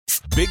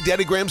Big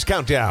Daddy Graham's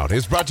Countdown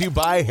is brought to you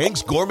by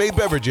Hank's Gourmet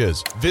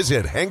Beverages.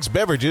 Visit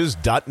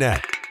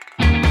hanksbeverages.net.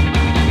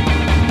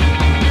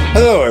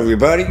 Hello,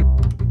 everybody.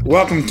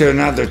 Welcome to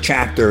another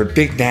chapter of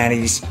Big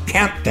Daddy's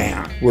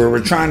Countdown, where we're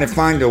trying to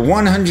find the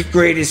 100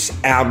 greatest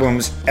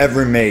albums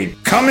ever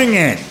made. Coming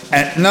in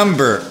at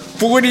number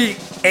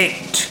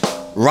 48,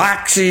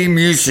 Roxy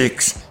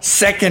Music's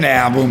second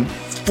album,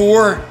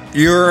 For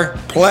Your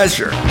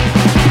Pleasure.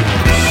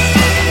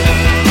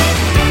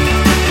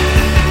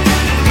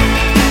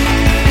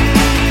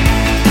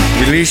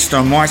 Released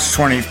on March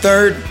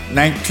 23rd,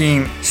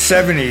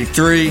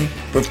 1973,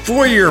 but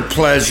For Your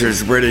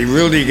Pleasures, where they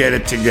really get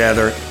it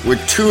together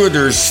with two of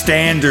their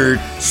standard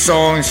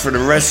songs for the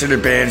rest of the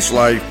band's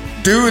life,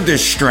 Do the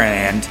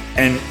Strand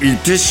and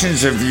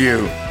Editions of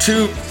You,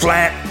 two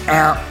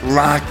flat-out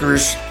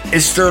rockers.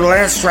 It's their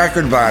last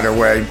record, by the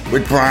way,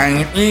 with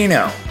Brian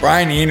Eno.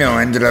 Brian Eno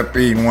ended up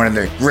being one of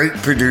the great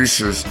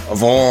producers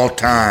of all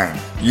time.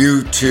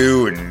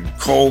 U2 and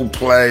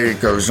Coldplay,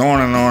 it goes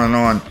on and on and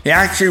on. He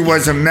actually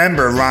was a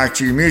member of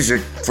Roxy Music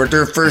for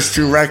their first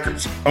two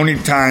records. Only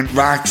time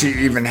Roxy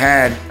even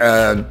had,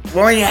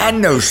 he had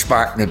no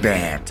spot in the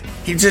band.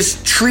 He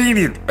just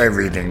treated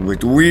everything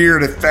with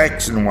weird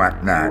effects and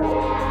whatnot.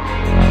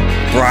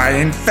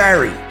 Brian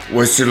Ferry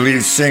was the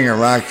lead singer of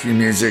Roxy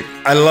Music.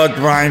 I loved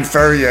Brian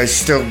Ferry, I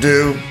still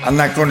do. I'm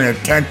not going to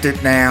attempt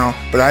it now,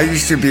 but I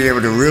used to be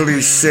able to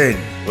really sing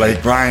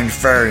like Brian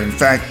Ferry. In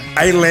fact,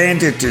 I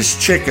landed this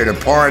chick at a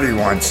party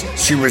once.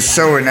 She was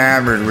so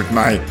enamored with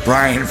my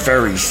Brian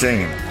Ferry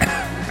singing.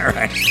 All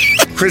right.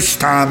 Chris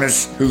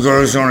Thomas, who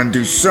goes on and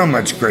do so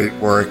much great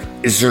work,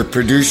 is their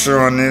producer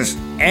on this.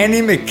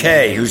 Andy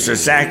McKay, who's a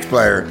sax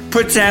player,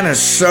 puts out a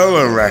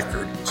solo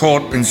record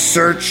called In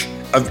Search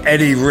of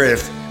Eddie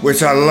Riff,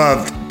 which I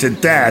loved to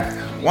death.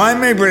 Why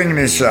am I bringing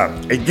this up?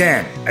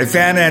 Again, I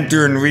found out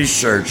during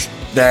research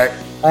that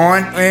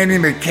on Andy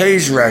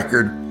McKay's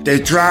record, they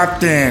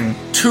dropped in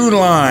two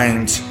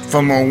lines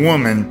from a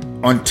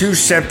woman on two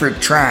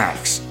separate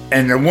tracks.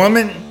 And the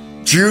woman,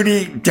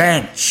 Judi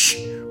Dench,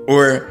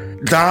 or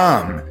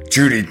Dom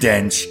Judi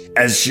Dench,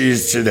 as she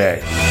is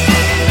today.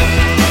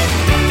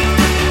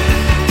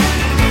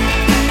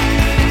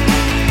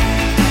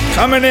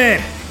 Coming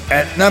in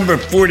at number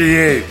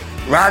 48,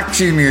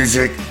 Roxy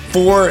Music,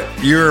 For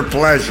Your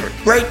Pleasure.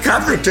 Great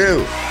cover,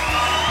 too.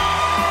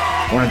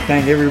 I want to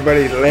thank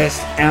everybody at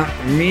Last Out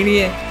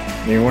Media.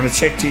 If you want to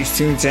check these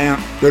tunes out,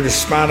 go to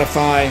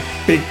Spotify,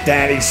 Big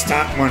Daddy's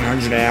Top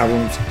 100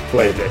 Albums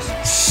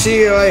playlist.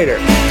 See you later.